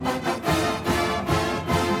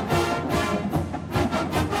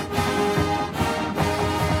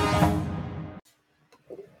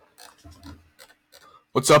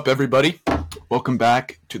What's up, everybody? Welcome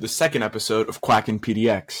back to the second episode of Quackin'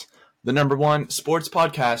 PDX, the number one sports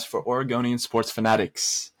podcast for Oregonian sports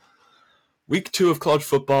fanatics. Week 2 of college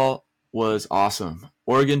football was awesome.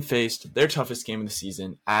 Oregon faced their toughest game of the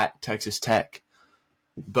season at Texas Tech.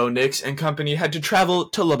 Bo Nix and company had to travel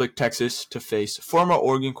to Lubbock, Texas to face former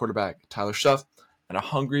Oregon quarterback Tyler Shuff and a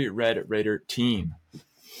hungry Red Raider team.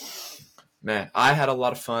 Man, I had a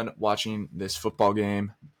lot of fun watching this football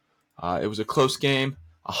game. It was a close game,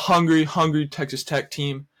 a hungry Texas Tech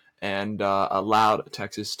team, and a loud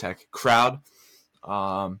Texas Tech crowd.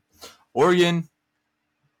 Oregon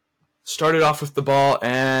started off with the ball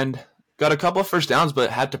and got a couple of first downs,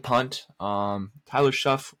 but had to punt. Tyler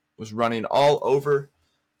Shuff was running all over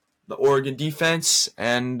the Oregon defense,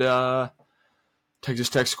 and Texas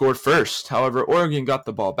Tech scored first. However, Oregon got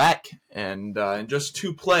the ball back, and in just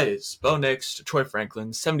 2 plays, Bo Nix to Troy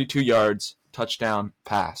Franklin, 72 yards, touchdown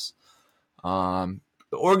pass.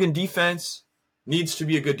 The Oregon defense needs to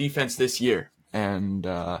be a good defense this year, and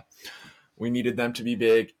we needed them to be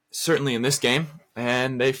big, certainly in this game,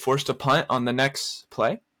 and they forced a punt on the next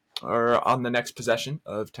play, or on the next possession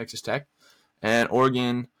of Texas Tech, and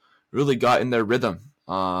Oregon really got in their rhythm.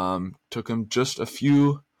 Took them just a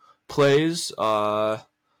few plays,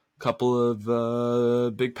 couple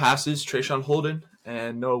of big passes, Trayshawn Holden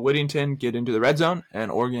and Noah Whittington get into the red zone,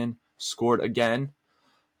 and Oregon scored again.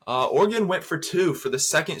 Oregon went for 2 for the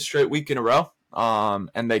second straight week in a row,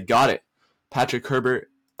 and they got it. Patrick Herbert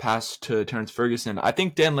passed to Terrence Ferguson. I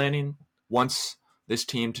think Dan Lanning wants this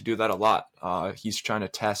team to do that a lot. He's trying to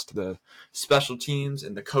test the special teams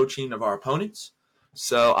and the coaching of our opponents.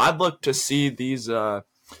 So I'd look to see these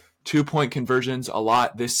 2-point conversions a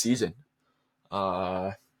lot this season.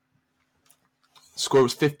 Score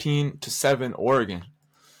was 15-7 Oregon.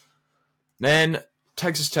 Then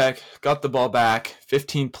Texas Tech got the ball back,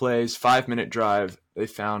 15 plays, 5-minute drive. They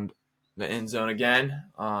found the end zone again,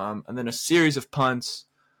 and then a series of punts.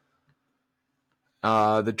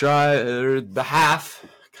 The half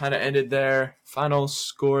kind of ended there. Final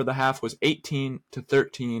score of the half was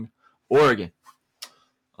 18-13 Oregon.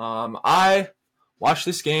 I watched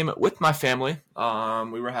this game with my family.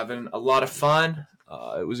 We were having a lot of fun.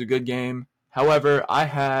 It was a good game. However, I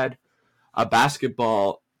had a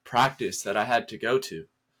basketball practice that I had to go to.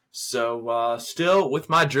 So still with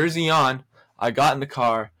my jersey on, I got in the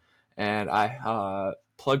car and I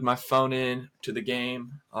plugged my phone in to the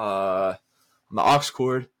game on the aux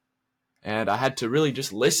cord, and I had to really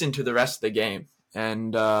just listen to the rest of the game.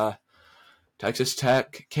 And Texas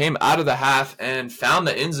Tech came out of the half and found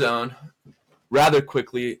the end zone rather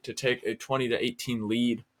quickly to take a 20-18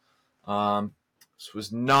 lead. This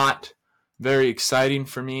was not very exciting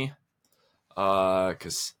for me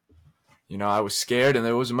because I was scared and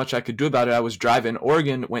there wasn't much I could do about it. I was driving.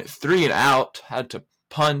 Oregon went 3 and out, had to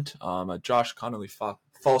punt. A Josh Connolly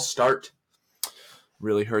false start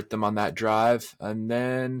really hurt them on that drive. And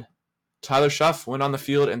then Tyler Shuff went on the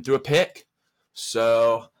field and threw a pick.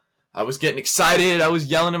 So I was getting excited. I was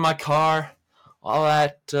yelling in my car, all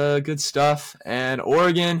that good stuff. And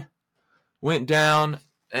Oregon went down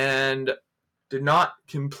and did not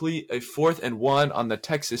complete a 4th and 1 on the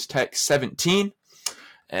Texas Tech 17.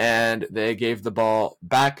 And they gave the ball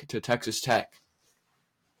back to Texas Tech.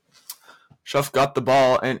 Shuff got the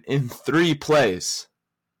ball and in 3 plays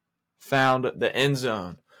found the end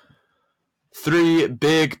zone. 3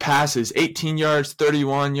 big passes, 18 yards,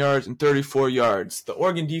 31 yards, and 34 yards. The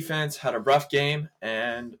Oregon defense had a rough game,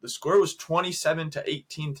 and the score was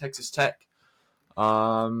 27-18 Texas Tech.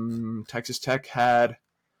 Texas Tech had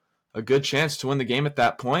a good chance to win the game at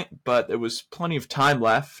that point, but there was plenty of time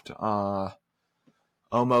left.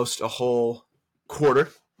 Almost a whole quarter,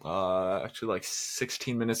 actually like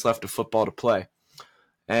 16 minutes left of football to play.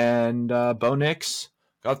 And Bo Nix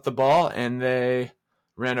got the ball, and they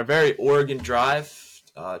ran a very Oregon drive.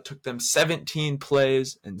 Took them 17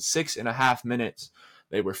 plays in 6.5 minutes.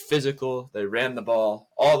 They were physical. They ran the ball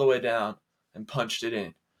all the way down and punched it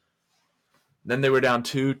in. Then they were down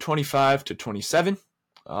to 25-27,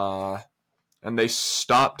 and they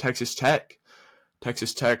stopped Texas Tech.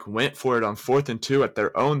 Texas Tech went for it on 4th and 2 at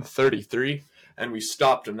their own 33, and we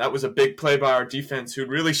stopped them. That was a big play by our defense, who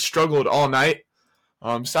really struggled all night.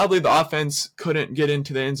 Sadly, the offense couldn't get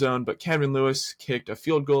into the end zone, but Cameron Lewis kicked a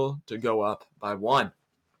field goal to go up by 1.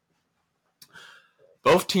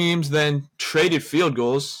 Both teams then traded field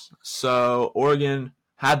goals, so Oregon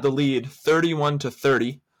had the lead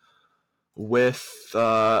 31-30 with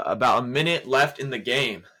about a minute left in the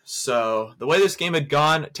game. So the way this game had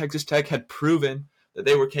gone, Texas Tech had proven that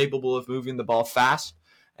they were capable of moving the ball fast,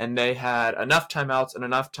 and they had enough timeouts and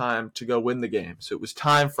enough time to go win the game. So it was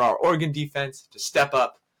time for our Oregon defense to step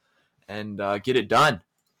up and get it done.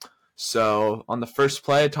 So on the first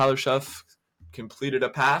play, Tyler Shuff completed a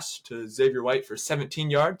pass to Xavier White for 17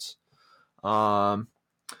 yards, and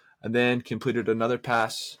then completed another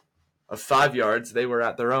pass of 5 yards. They were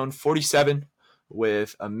at their own 47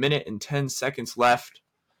 with a minute and 10 seconds left,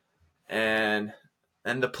 and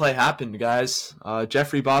the play happened, guys.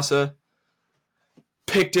 Jeffrey Bassa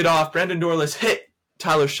picked it off. Brandon Dorless hit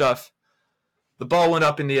Tyler Shuff. The ball went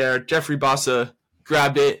up in the air. Jeffrey Bassa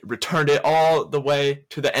grabbed it, returned it all the way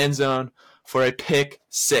to the end zone for a pick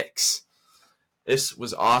 6. This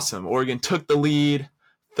was awesome. Oregon took the lead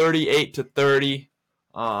 38-30.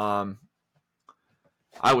 I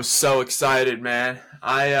was so excited, man.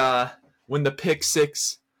 When the pick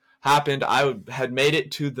 6 happened, I had made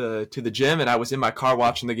it to the gym, and I was in my car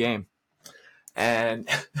watching the game. And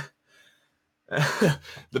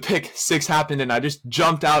the pick 6 happened, and I just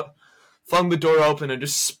jumped out, flung the door open, and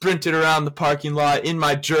just sprinted around the parking lot in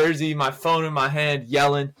my jersey, my phone in my hand,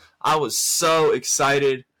 yelling. I was so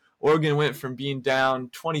excited. Oregon went from being down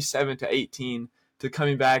 27-18 to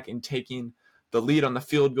coming back and taking the lead on the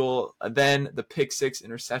field goal, then the pick 6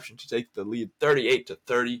 interception to take the lead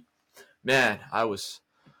 38-30. Man, I was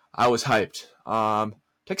hyped.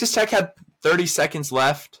 Texas Tech had 30 seconds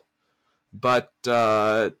left, but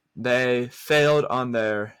they failed on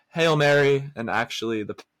their Hail Mary, and actually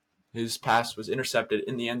his pass was intercepted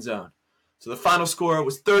in the end zone. So the final score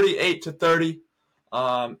was 38-30.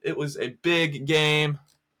 It was a big game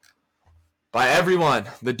by everyone.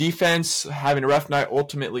 The defense, having a rough night,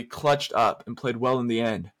 ultimately clutched up and played well in the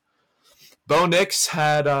end. Bo Nix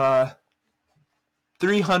had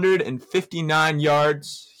 359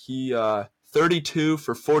 yards. He 32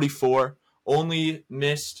 for 44, only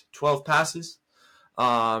missed 12 passes.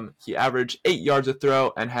 He averaged 8 yards a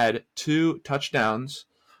throw and had 2 touchdowns.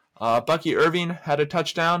 Bucky Irving had a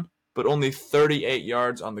touchdown, but only 38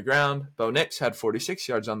 yards on the ground. Bo Nix had 46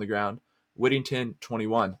 yards on the ground. Whittington,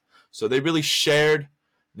 21. So they really shared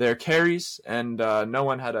their carries, and no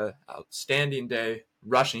one had an outstanding day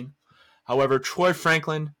rushing. However, Troy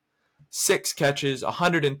Franklin, 6 catches,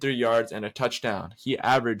 103 yards, and a touchdown. He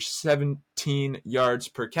averaged 17 yards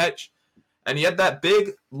per catch, and he had that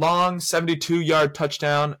big, long 72-yard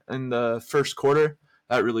touchdown in the first quarter.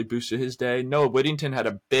 That really boosted his day. Noah Whittington had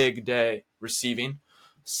a big day receiving,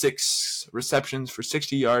 6 receptions for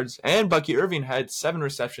 60 yards, and Bucky Irving had 7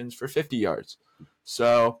 receptions for 50 yards.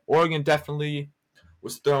 So Oregon definitely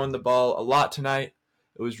was throwing the ball a lot tonight.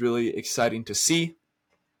 It was really exciting to see.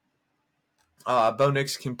 Bo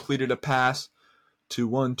Nix completed a pass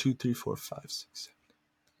to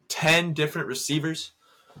 10 different receivers.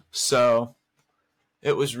 So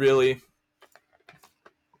it was really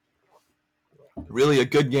a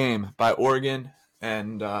good game by Oregon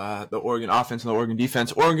and the Oregon offense and the Oregon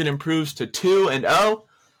defense. Oregon improves to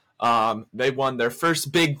 2-0. They won their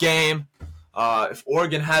first big game. If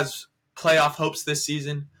Oregon has playoff hopes this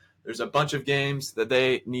season, there's a bunch of games that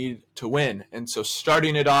they need to win. And so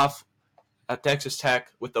starting it off at Texas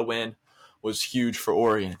Tech with the win was huge for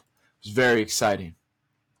Oregon. It was very exciting.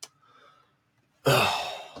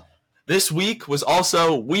 This week was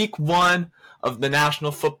also week 1 of the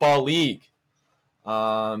National Football League.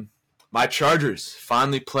 My Chargers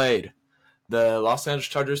finally played. The Los Angeles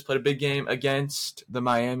Chargers played a big game against the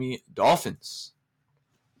Miami Dolphins.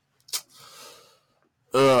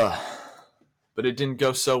 But it didn't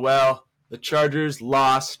go so well. The Chargers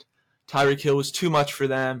lost. Tyreek Hill was too much for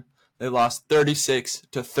them. They lost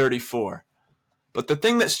 36-34. But the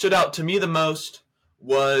thing that stood out to me the most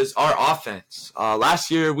was our offense. Last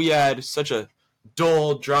year we had such a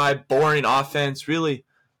dull, dry, boring offense. Really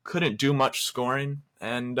couldn't do much scoring.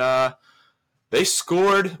 And they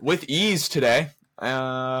scored with ease today,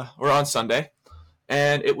 or on Sunday.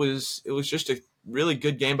 And it was just a really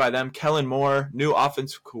good game by them. Kellen Moore, new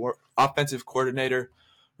offensive coordinator,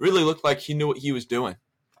 really looked like he knew what he was doing.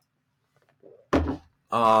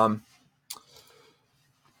 Let's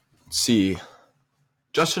see.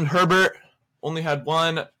 Justin Herbert only had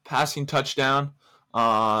 1 passing touchdown.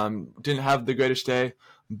 Didn't have the greatest day.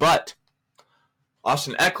 But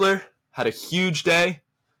Austin Eckler had a huge day.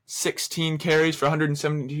 16 carries for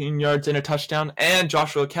 117 yards and a touchdown. And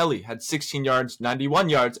Joshua Kelly had 16 yards, 91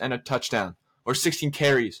 yards, and a touchdown. Or 16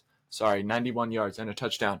 carries. 91 yards and a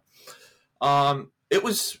touchdown. It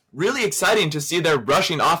was really exciting to see their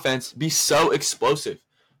rushing offense be so explosive.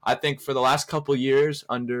 I think for the last couple years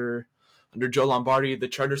under Joe Lombardi, the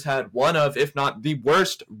Chargers had one of, if not the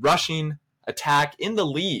worst, rushing attack in the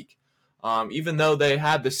league. Even though they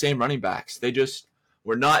had the same running backs, they just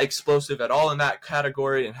were not explosive at all in that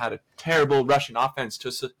category and had a terrible rushing offense.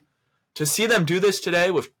 To see them do this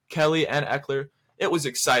today with Kelly and Eckler, it was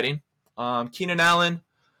exciting. Keenan Allen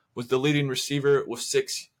was the leading receiver with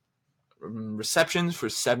 6 receptions for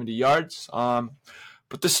 70 yards.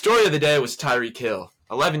 But the story of the day was Tyreek Hill.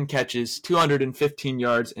 11 catches, 215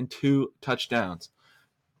 yards, and 2 touchdowns.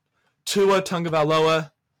 Tua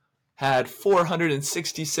Tagovailoa had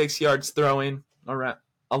 466 yards throwing,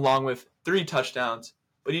 along with 3 touchdowns,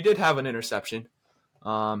 but he did have an interception.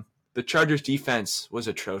 The Chargers' defense was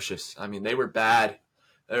atrocious. I mean, they were bad.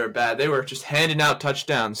 They were just handing out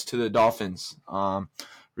touchdowns to the Dolphins,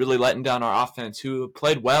 really letting down our offense, who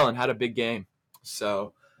played well and had a big game.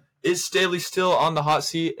 So, is Staley still on the hot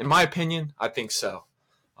seat? In my opinion, I think so.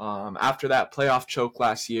 After that playoff choke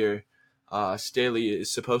last year, Staley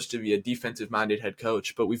is supposed to be a defensive-minded head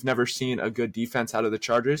coach, but we've never seen a good defense out of the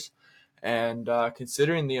Chargers. And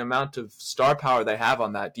considering the amount of star power they have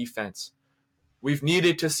on that defense, we've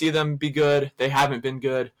needed to see them be good. They haven't been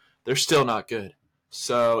good. They're still not good.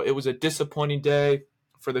 So it was a disappointing day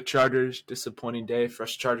for the Chargers, disappointing day for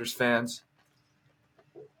us Chargers fans.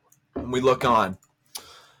 And we look on.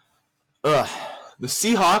 The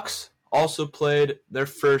Seahawks also played their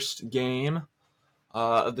first game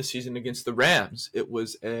of the season against the Rams. It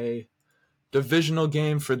was a divisional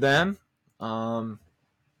game for them. The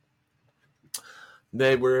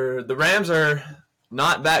Rams are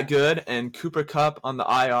not that good, and Cooper Kupp on the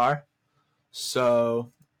IR.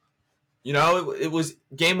 So,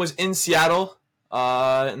 game was in Seattle,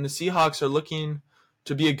 and the Seahawks are looking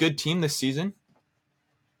to be a good team this season.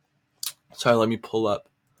 Sorry, let me pull up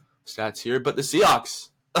stats here. But the Seahawks,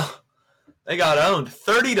 they got owned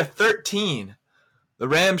 30-13. The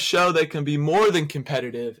Rams show they can be more than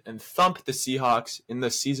competitive and thump the Seahawks in the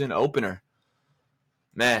season opener.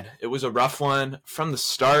 Man, it was a rough one from the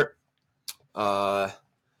start.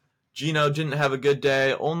 Gino didn't have a good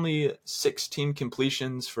day. Only 16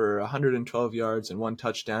 completions for 112 yards and 1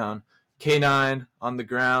 touchdown. K9 on the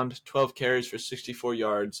ground, 12 carries for 64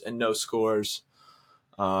 yards and no scores.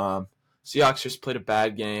 Seahawks just played a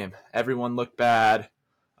bad game. Everyone looked bad.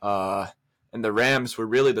 And the Rams were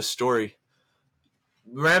really the story.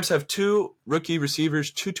 The Rams have 2 rookie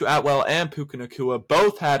receivers, Tutu Atwell and Puka Nacua.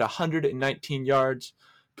 Both had 119 yards.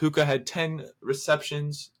 Puka had 10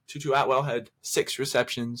 receptions. Tutu Atwell had 6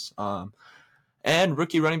 receptions. And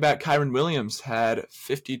rookie running back Kyron Williams had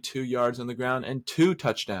 52 yards on the ground and 2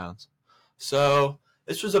 touchdowns. So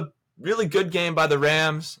this was a really good game by the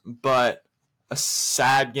Rams, but a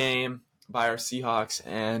sad game by our Seahawks.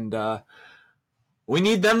 And we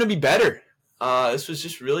need them to be better. This was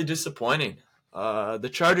just really disappointing. The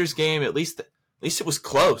Chargers game, at least it was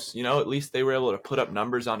close. At least they were able to put up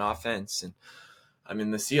numbers on offense. And I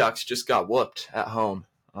mean, the Seahawks just got whooped at home.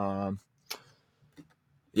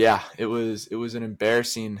 It was an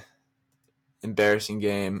embarrassing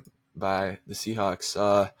game by the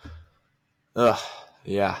Seahawks. It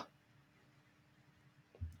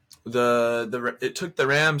took the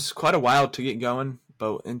Rams quite a while to get going,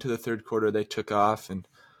 but into the third quarter they took off and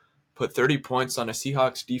put 30 points on a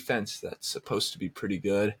Seahawks defense that's supposed to be pretty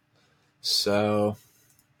good. So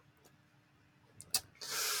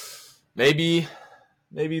maybe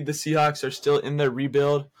the Seahawks are still in their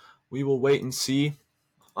rebuild. We will wait and see.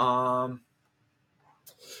 It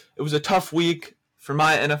was a tough week for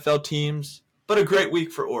my NFL teams, but a great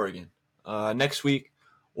week for Oregon. Next week,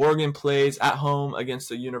 Oregon plays at home against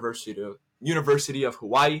the University of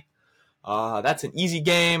Hawaii. That's an easy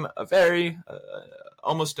game, a very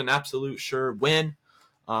almost an absolute sure win.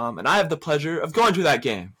 And I have the pleasure of going to that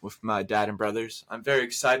game with my dad and brothers. I'm very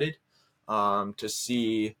excited to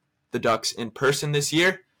see the Ducks in person this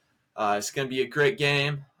year. It's going to be a great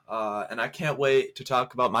game, and I can't wait to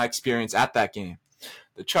talk about my experience at that game.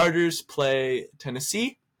 The Chargers play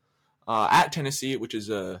Tennessee at Tennessee, which is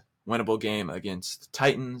a winnable game against the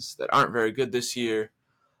Titans that aren't very good this year.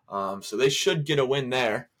 So they should get a win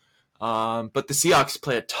there. But the Seahawks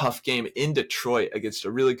play a tough game in Detroit against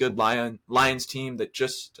a really good Lions team that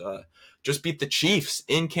just beat the Chiefs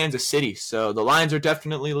in Kansas City. So the Lions are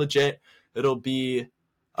definitely legit. It'll be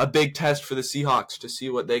a big test for the Seahawks to see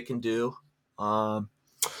what they can do. But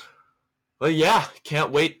yeah,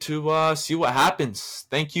 can't wait to see what happens.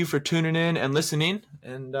 Thank you for tuning in and listening.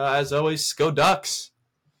 And as always, go Ducks.